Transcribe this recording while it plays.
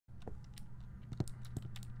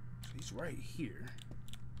He's right here.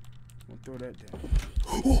 I'm gonna throw that down.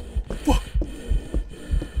 Oh, fuck!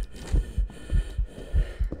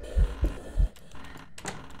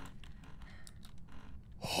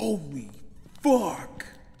 Holy fuck!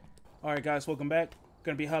 Alright guys, welcome back.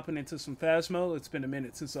 Gonna be hopping into some Phasmo. It's been a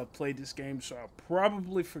minute since I've played this game, so I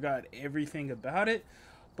probably forgot everything about it.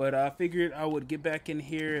 But I figured I would get back in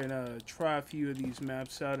here and try a few of these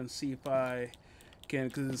maps out and see if I can,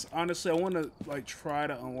 because honestly I want to like try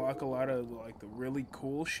to unlock a lot of like the really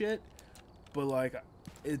cool shit, but like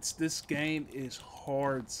this game is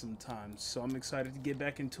hard sometimes, so I'm excited to get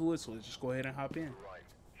back into it. So let's just go ahead and hop in. Right.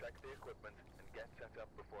 Check the equipment and get set up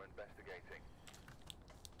before investigating.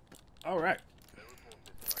 All right. No report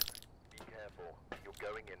this time. Be careful. You're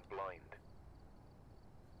going in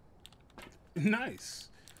blind. Nice.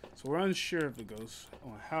 So we're unsure if it goes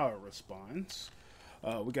on how it responds.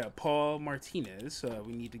 We got Paul Martinez.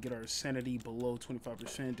 We need to get our sanity below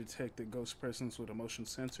 25%, detect the ghost presence with a motion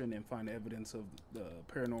sensor, and then find evidence of the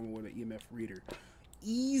paranormal with an EMF reader.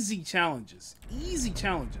 Easy challenges. Easy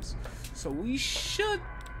challenges. So we should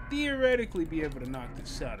theoretically be able to knock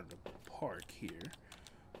this out of the park here.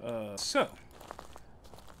 So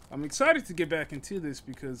I'm excited to get back into this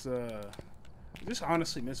because I just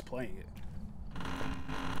honestly miss playing it.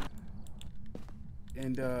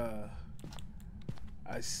 And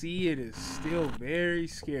I see it is still very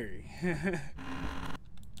scary.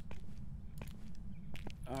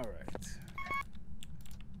 Alright.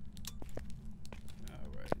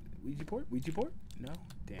 Alright. Ouija board? Ouija board? No?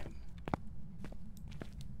 Damn.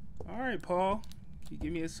 Alright, Paul. Can you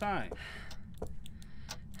give me a sign?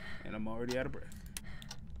 And I'm already out of breath.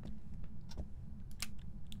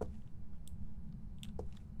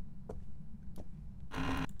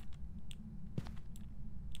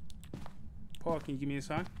 Paul, can you give me a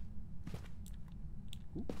sign?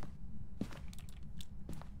 Ooh.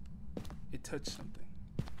 It touched something.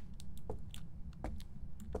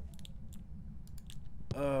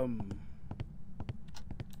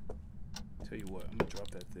 Tell you what, I'm gonna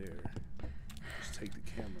drop that there. Just take the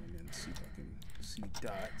camera and then see if I can see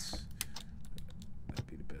dots. That'd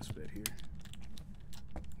be the best bet here.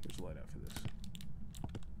 There's a light out for this.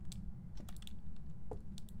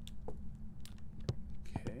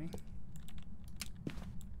 Okay.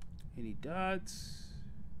 Any dots?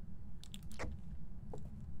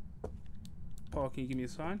 Paul, can you give me a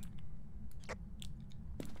sign? Can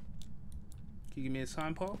you give me a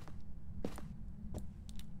sign, Paul?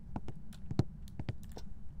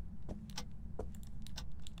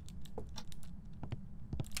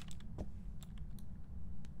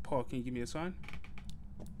 Paul, can you give me a sign?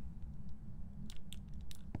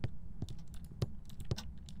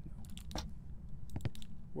 No.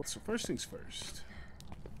 Well, so first things first.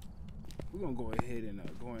 We're gonna go ahead and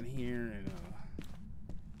go in here and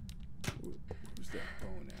where's that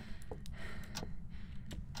phone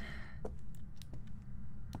at?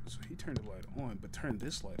 So he turned the light on, but turned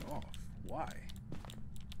this light off. Why?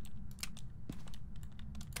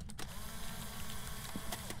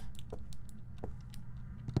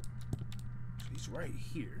 So he's right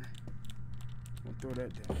here. I'm gonna throw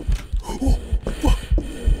that down. Oh, fuck!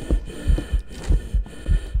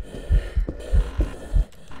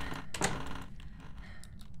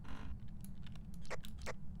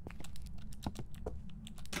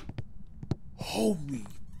 Holy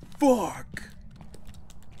fuck!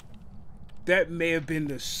 That may have been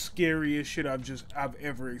the scariest shit I've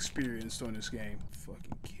ever experienced on this game.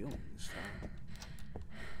 Fucking kill me this time.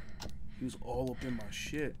 He was all up in my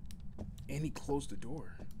shit. And he closed the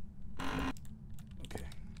door. Okay.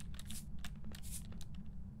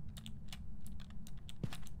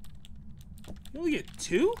 You only get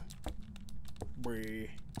 2? Bruh.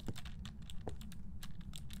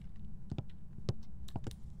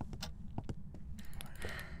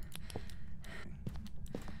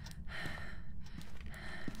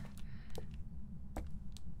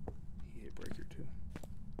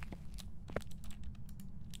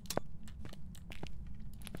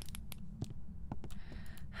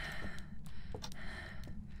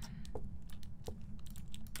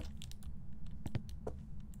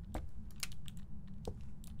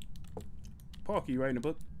 Paul, can you write in a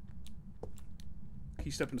book? Can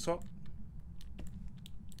you step in the salt?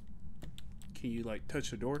 Can you like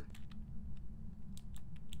touch the door?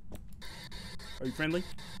 Are you friendly?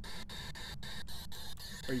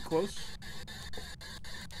 Are you close?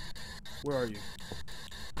 Where are you?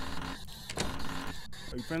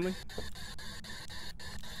 Are you friendly?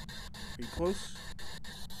 Are you close?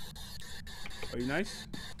 Are you nice?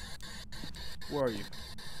 Where are you?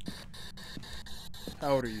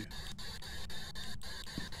 How old are you?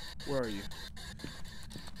 Where are you?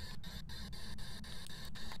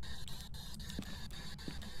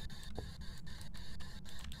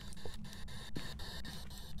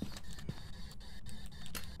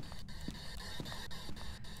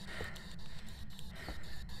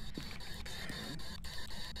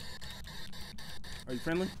 Are you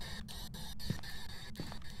friendly?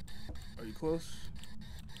 Are you close?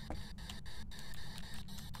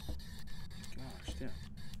 Gosh, damn.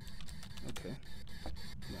 Okay.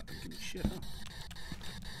 You're not gonna give me shit, huh?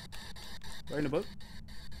 Right in the book.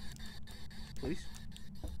 Please.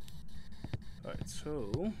 Alright, so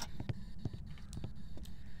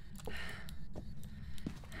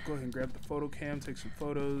go ahead and grab the photo cam, take some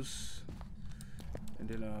photos, and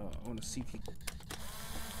then I want to see if you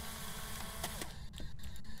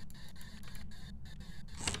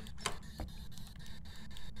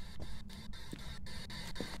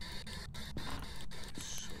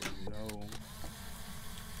no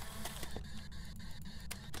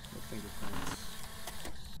fingerprints.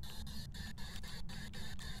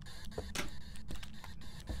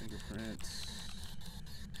 Fingerprints.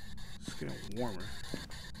 It's getting warmer.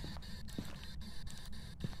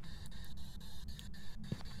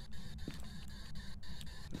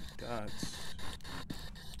 Dots.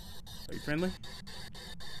 Are you friendly?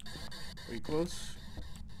 Are you close?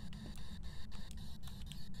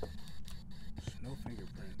 There's no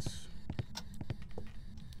fingerprints.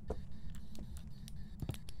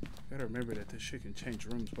 Gotta remember that this shit can change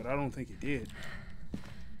rooms, but I don't think it did.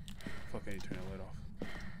 Fuck, I need to turn that light off.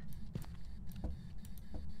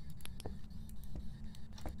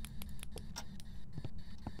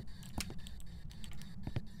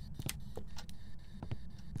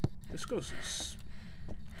 This ghost is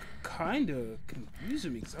kind of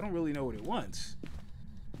confusing me because I don't really know what it wants.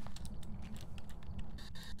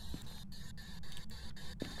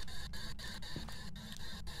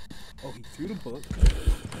 Oh, he threw the book.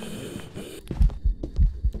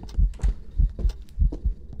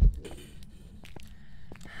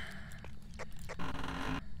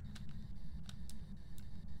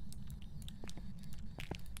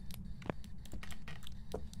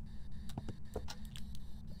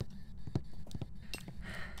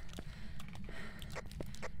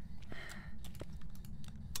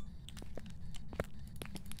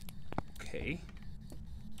 Okay.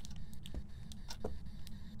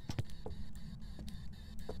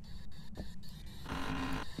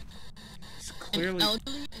 He's clearly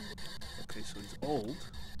elderly. okay, so he's old.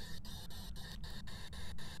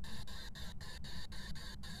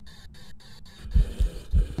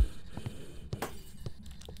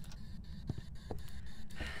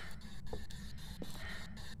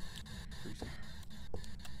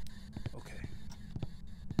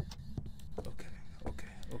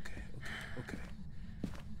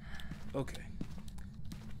 Okay.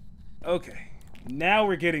 Okay. Now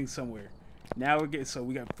we're getting somewhere. So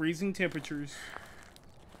we got freezing temperatures.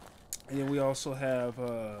 And then we also have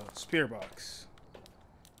spear box.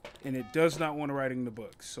 And it does not want to write in the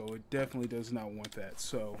book, so it definitely does not want that.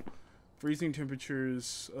 So freezing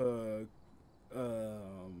temperatures,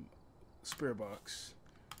 spear box.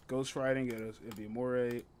 Ghost writing, it'll be a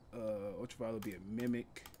moray. Ultraviolet would be a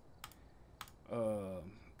mimic.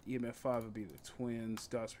 EMF 5 would be the twins.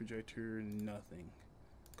 Dots projector, nothing.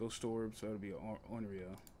 Ghost orbs, so it'll be an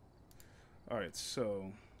Onryo. Alright,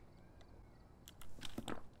 so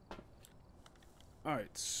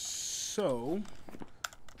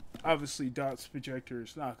obviously Dots projector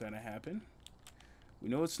is not gonna happen. We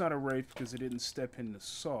know it's not a wraith because it didn't step in the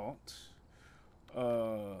salt.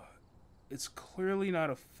 It's clearly not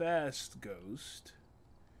a fast ghost.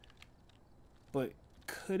 But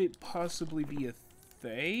could it possibly be a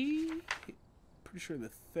Thay? Pretty sure the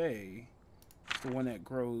Thay is the one that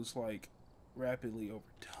grows like rapidly over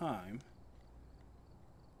time.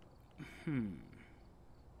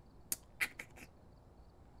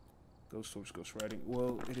 Ghost orbs, ghost writing.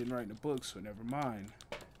 Well, it didn't write in the book, so never mind.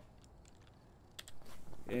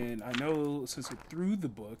 And I know since it threw the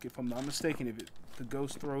book, if I'm not mistaken, if the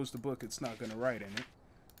ghost throws the book, it's not going to write in it.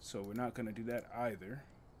 So we're not going to do that either.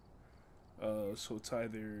 So it's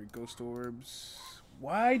either ghost orbs.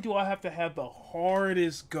 Why do I have to have the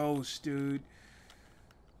hardest ghost, dude?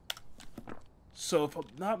 So if I'm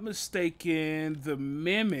not mistaken, the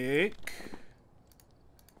mimic...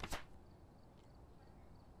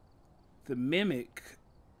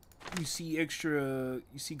 you see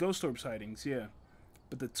ghost orb sightings, yeah.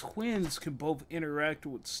 But the twins can both interact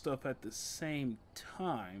with stuff at the same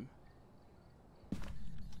time.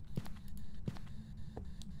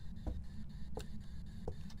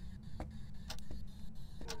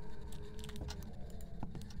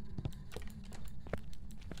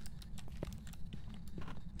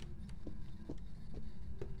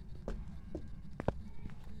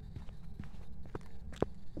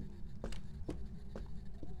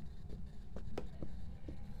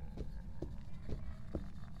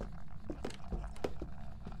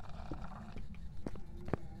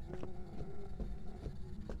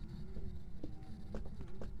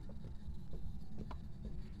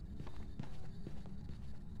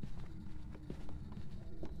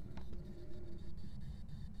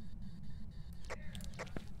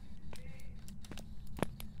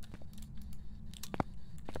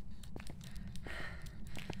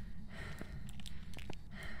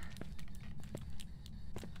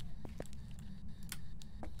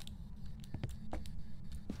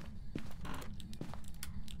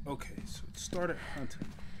 Okay, so it started hunting.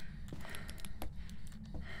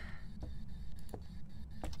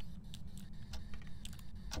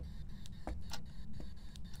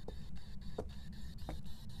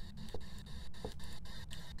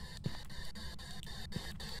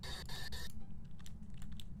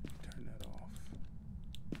 Turn that off.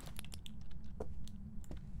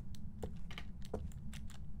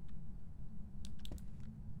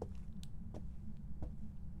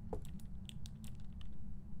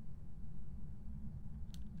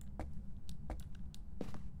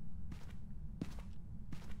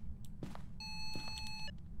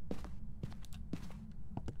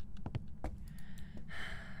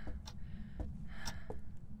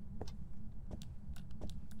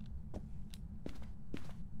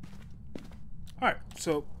 Alright,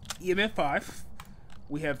 so EMF 5,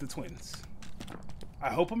 we have the twins. I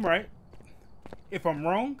hope I'm right. If I'm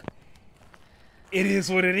wrong, it is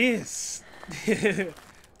what it is.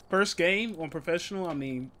 First game on professional, I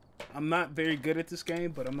mean, I'm not very good at this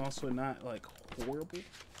game, but I'm also not, like, horrible.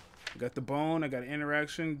 I got the bone, I got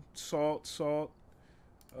interaction, salt.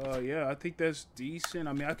 Yeah, I think that's decent.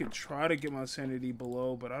 I mean, I could try to get my sanity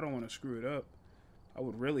below, but I don't want to screw it up. I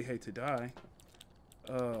would really hate to die.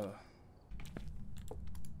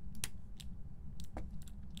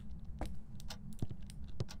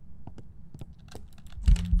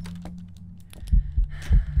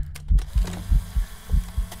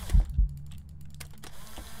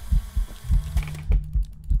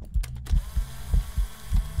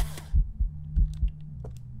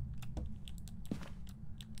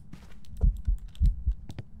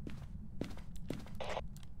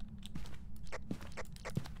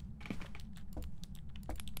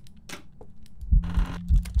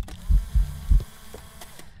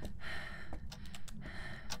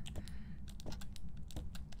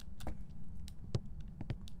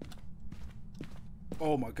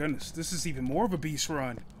 Oh my goodness, this is even more of a beast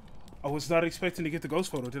run. I was not expecting to get the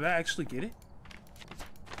ghost photo. Did I actually get it?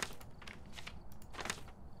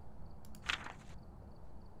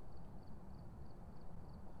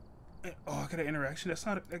 Oh, I got an interaction. That's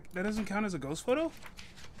not. That doesn't count as a ghost photo?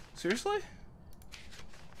 Seriously?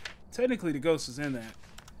 Technically, the ghost is in that.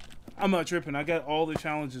 I'm not tripping. I got all the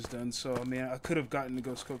challenges done, so I mean, I could have gotten the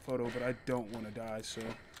ghost photo, but I don't want to die, so.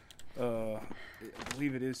 I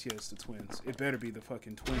believe it is, yes, the twins. It better be the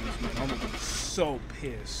fucking twins, man. I'm gonna be so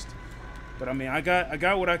pissed. But I mean, I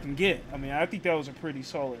got what I can get. I mean, I think that was a pretty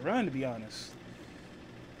solid run, to be honest.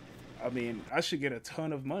 I mean, I should get a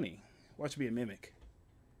ton of money. Watch me a mimic.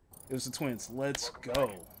 It was the twins. Let's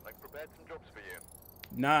go. Like prepared some jobs for you.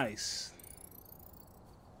 Nice.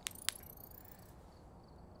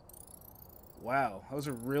 Wow, that was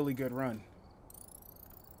a really good run.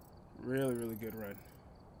 Really, really good run.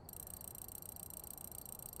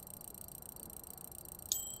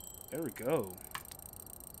 There we go.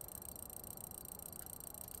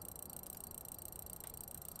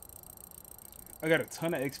 I got a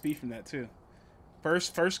ton of XP from that too.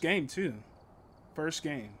 First game too. First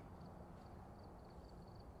game.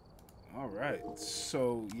 All right.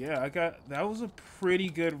 So yeah, that was a pretty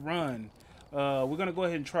good run. We're gonna go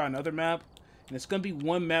ahead and try another map, and it's gonna be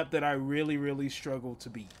one map that I really, really struggle to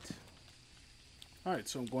beat. All right,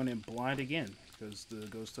 so I'm going in blind again because the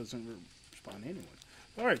ghost doesn't respond to anyone.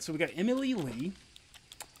 All right, so we got Emily Lee.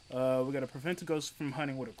 We got to prevent the ghost from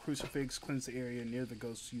hunting with a crucifix, cleanse the area near the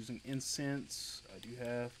ghost using incense. I do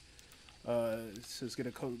have. It says get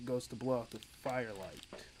a ghost to blow out the firelight.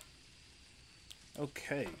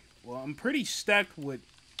 Okay, well, I'm pretty stacked with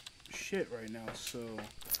shit right now, so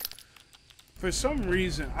for some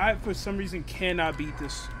reason cannot beat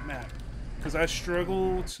this map because I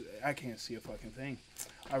struggled. I can't see a fucking thing.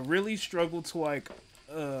 I really struggled to like,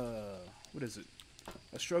 what is it?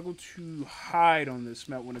 I struggle to hide on this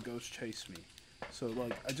map when a ghost chased me. So,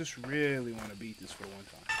 like, I just really want to beat this for one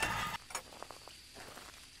time.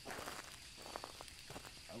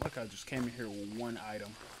 I like I just came in here with one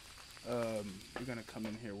item. We're going to come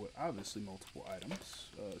in here with, obviously, multiple items.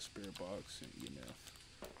 Spirit box and EMF.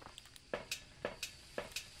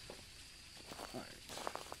 Alright.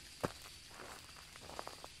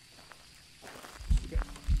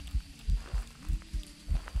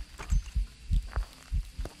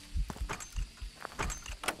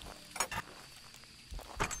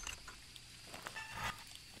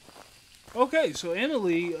 Okay, so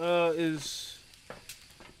Emily is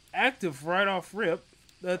active right off rip.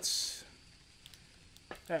 That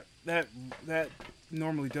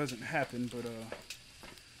normally doesn't happen, but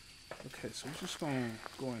okay, so we're just gonna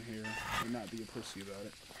go in here and not be a pussy about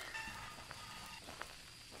it.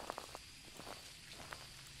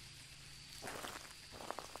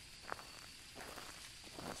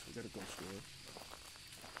 Alright, so Ghost orb.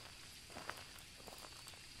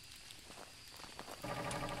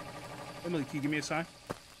 Emily, can you give me a sign?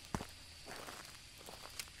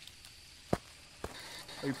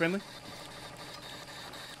 Are you friendly?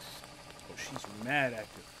 Oh, she's mad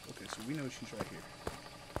active. Okay, so we know she's right here.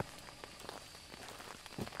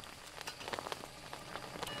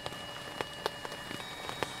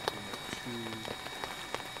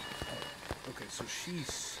 Okay, so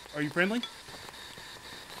she's... Are you friendly?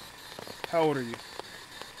 How old are you?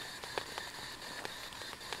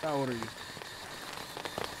 How old are you?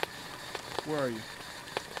 Where are you?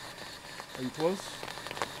 Are you close?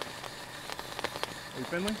 Are you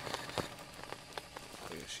friendly?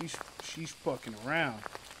 Oh yeah, she's fucking around.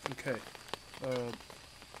 Okay. We're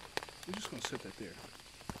just gonna set that there.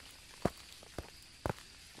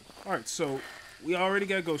 Alright, so we already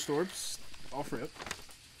got ghost orbs off rip.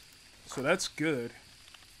 So that's good.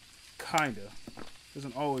 Kinda.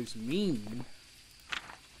 Doesn't always mean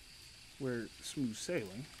we're smooth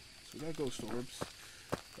sailing. So we got ghost orbs.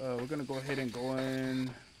 We're gonna go ahead and go in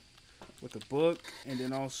with a book, and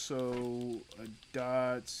then also a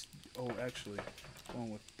dots. Oh, actually,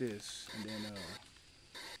 going with this, and then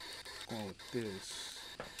going with this.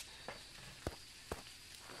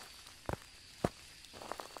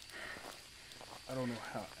 I don't know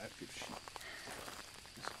how active she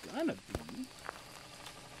is gonna be.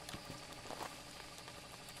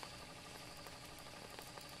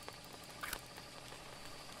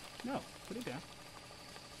 No, put it down.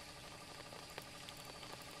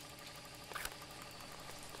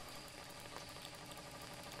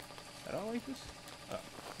 I don't like this. Oh,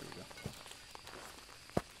 there we go.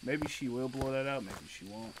 Maybe she will blow that out. Maybe she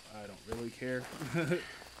won't. I don't really care.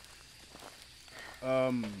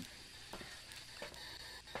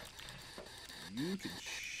 You can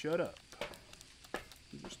shut up.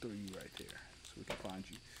 We'll just throw you right there so we can find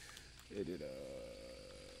you.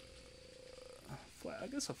 I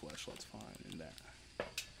guess a flashlight's fine in that,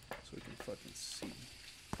 so we can fucking see.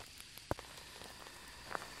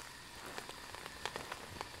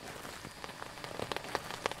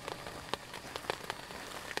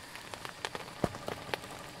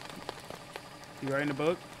 You writing the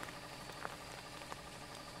book?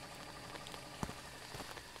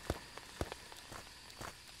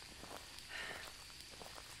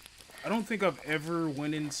 I don't think I've ever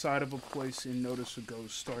went inside of a place and noticed a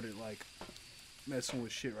ghost started like messing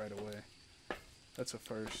with shit right away. That's a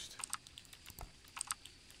first.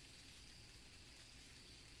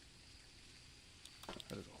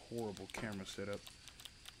 That is a horrible camera setup.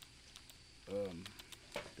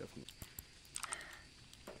 Definitely.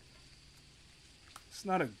 It's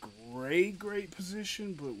not a great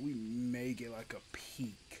position, but we may get like a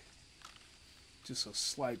peek. Just a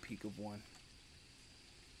slight peek of one.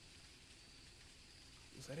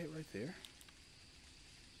 Is that it right there?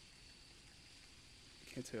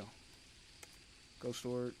 Can't tell. Ghost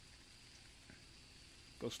orb.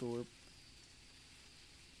 Ghost orb.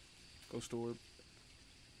 Ghost orb.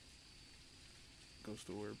 Ghost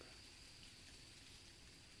orb.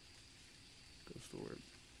 Ghost orb.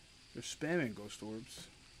 They're spamming ghost orbs.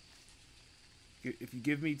 If you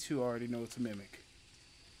give me two, I already know it's a mimic.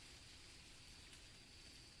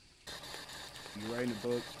 You writing a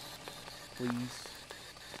book, please?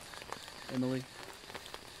 Emily,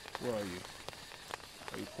 where are you?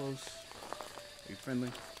 Are you close? Are you friendly?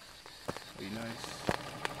 Are you nice?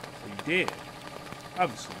 Are you dead?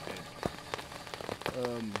 Obviously dead. I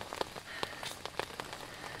don't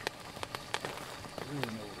really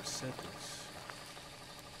know where to set this.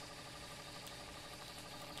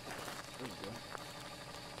 There we go.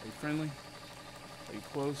 Are you friendly? Are you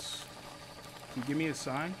close? Can you give me a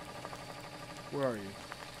sign? Where are you?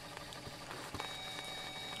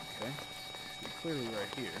 Okay. So you're clearly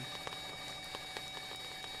right here.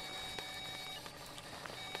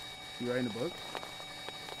 You writing the book?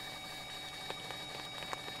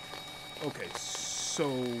 Okay, so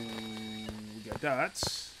we got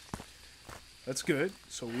dots. That's good.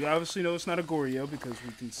 So we obviously know it's not a Goryo because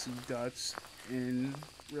we can see dots in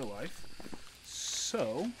real life.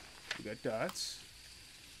 So we got dots.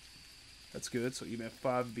 That's good. So EMF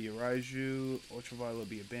 5 would be a Raiju, Ultraviolet would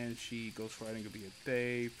be a Banshee, Ghost Riding would be a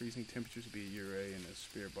Thaye, Freezing Temperatures would be a Yurei, and a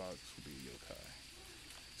Spirit Box would be a Yokai.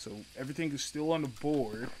 So everything is still on the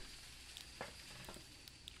board.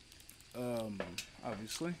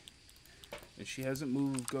 Obviously. And she hasn't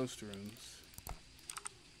moved ghost rooms.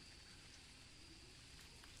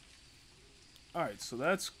 Alright, so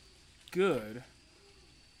that's good.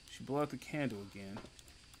 She blew out the candle again.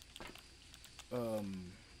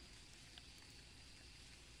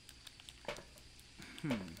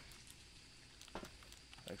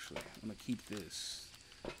 actually. I'm gonna keep this.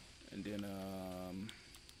 And then,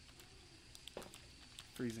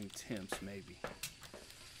 freezing temps, maybe.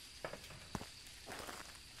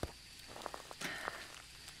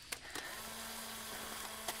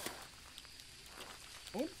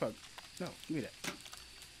 I wonder if no, give me that.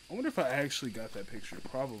 I wonder if I actually got that picture.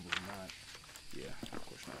 Probably not. Yeah, of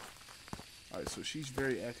course not. Alright, so she's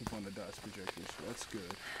very active on the dots projector, so that's good.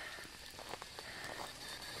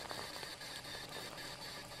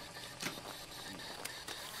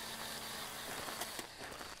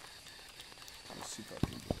 Let's see if I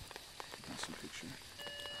can get a decent picture.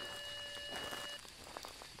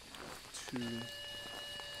 2.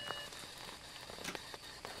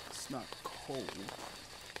 It's not cold.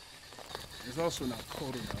 It's also not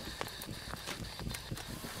cold enough.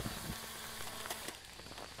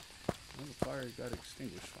 Well, the fire got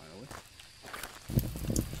extinguished finally.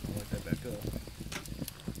 Just gonna light that back up.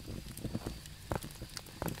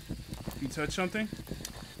 You touch something?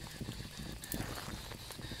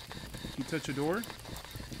 You touch a door?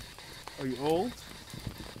 Are you old?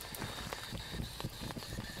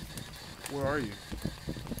 Where are you?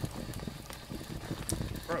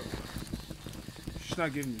 Bro. She's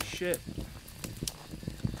not giving me shit.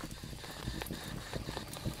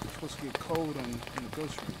 It's supposed to get cold in the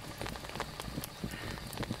ghost room.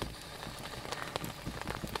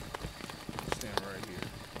 Stand right here.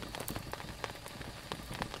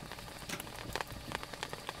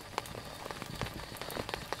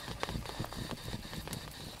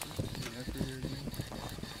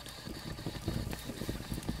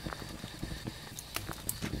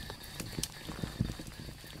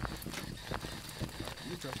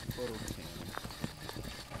 Drop the photo cam.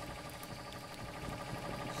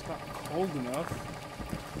 It's not cold enough.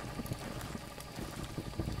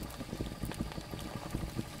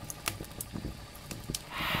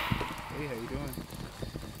 Hey, how you doing?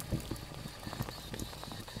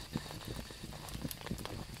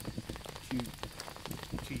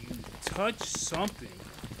 Can you touch something?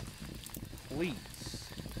 Please.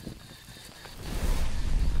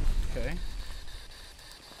 Okay.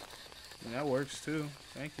 And that works too.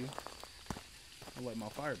 Thank you. I'll light my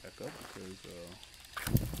fire back up because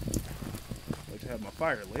I like to have my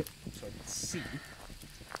fire lit so I can see.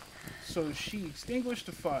 So she extinguished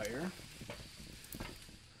the fire.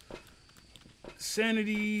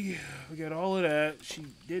 Sanity, we got all of that. She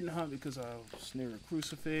didn't hunt because I was near a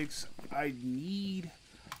crucifix. I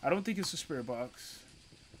don't think it's a spirit box.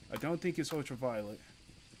 I don't think it's ultraviolet.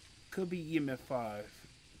 Could be EMF 5.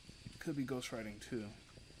 Could be ghostwriting too.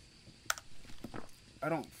 I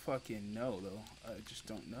don't fucking know, though. I just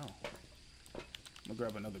don't know. I'm gonna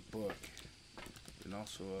grab another book. And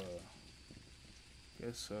also,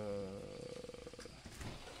 guess, so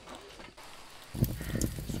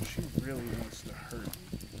she really wants to hurt me.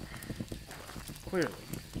 Clearly.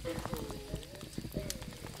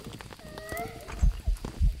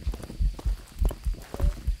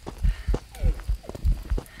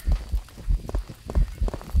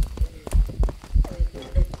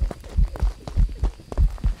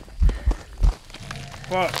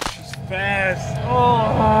 Fuck, she's fast. Oh,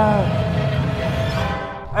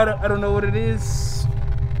 I don't know what it is.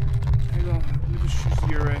 Hang on, let me just choose the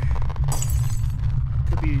Ure.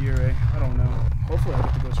 Could be a Ure. I don't know. Hopefully I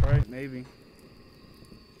get the ghost right. Maybe.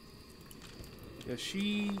 Yeah,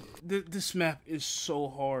 this map is so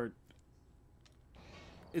hard.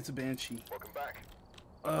 It's a Banshee. Welcome back.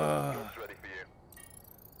 Ready for you.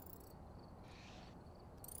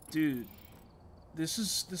 Dude. This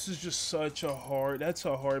is just such a that's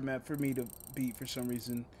a hard map for me to beat for some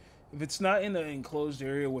reason. If it's not in an enclosed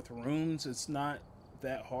area with rooms, it's not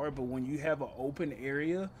that hard. But when you have an open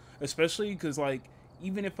area, especially because like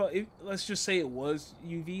even if let's just say it was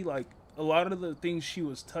UV, like a lot of the things she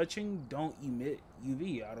was touching don't emit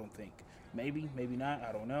UV. I don't think. Maybe not.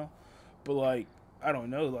 I don't know. But like I don't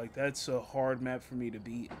know. Like that's a hard map for me to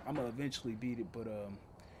beat. I'm gonna eventually beat it, but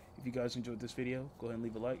if you guys enjoyed this video, go ahead and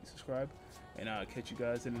leave a like, subscribe, and I'll catch you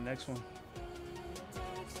guys in the next one.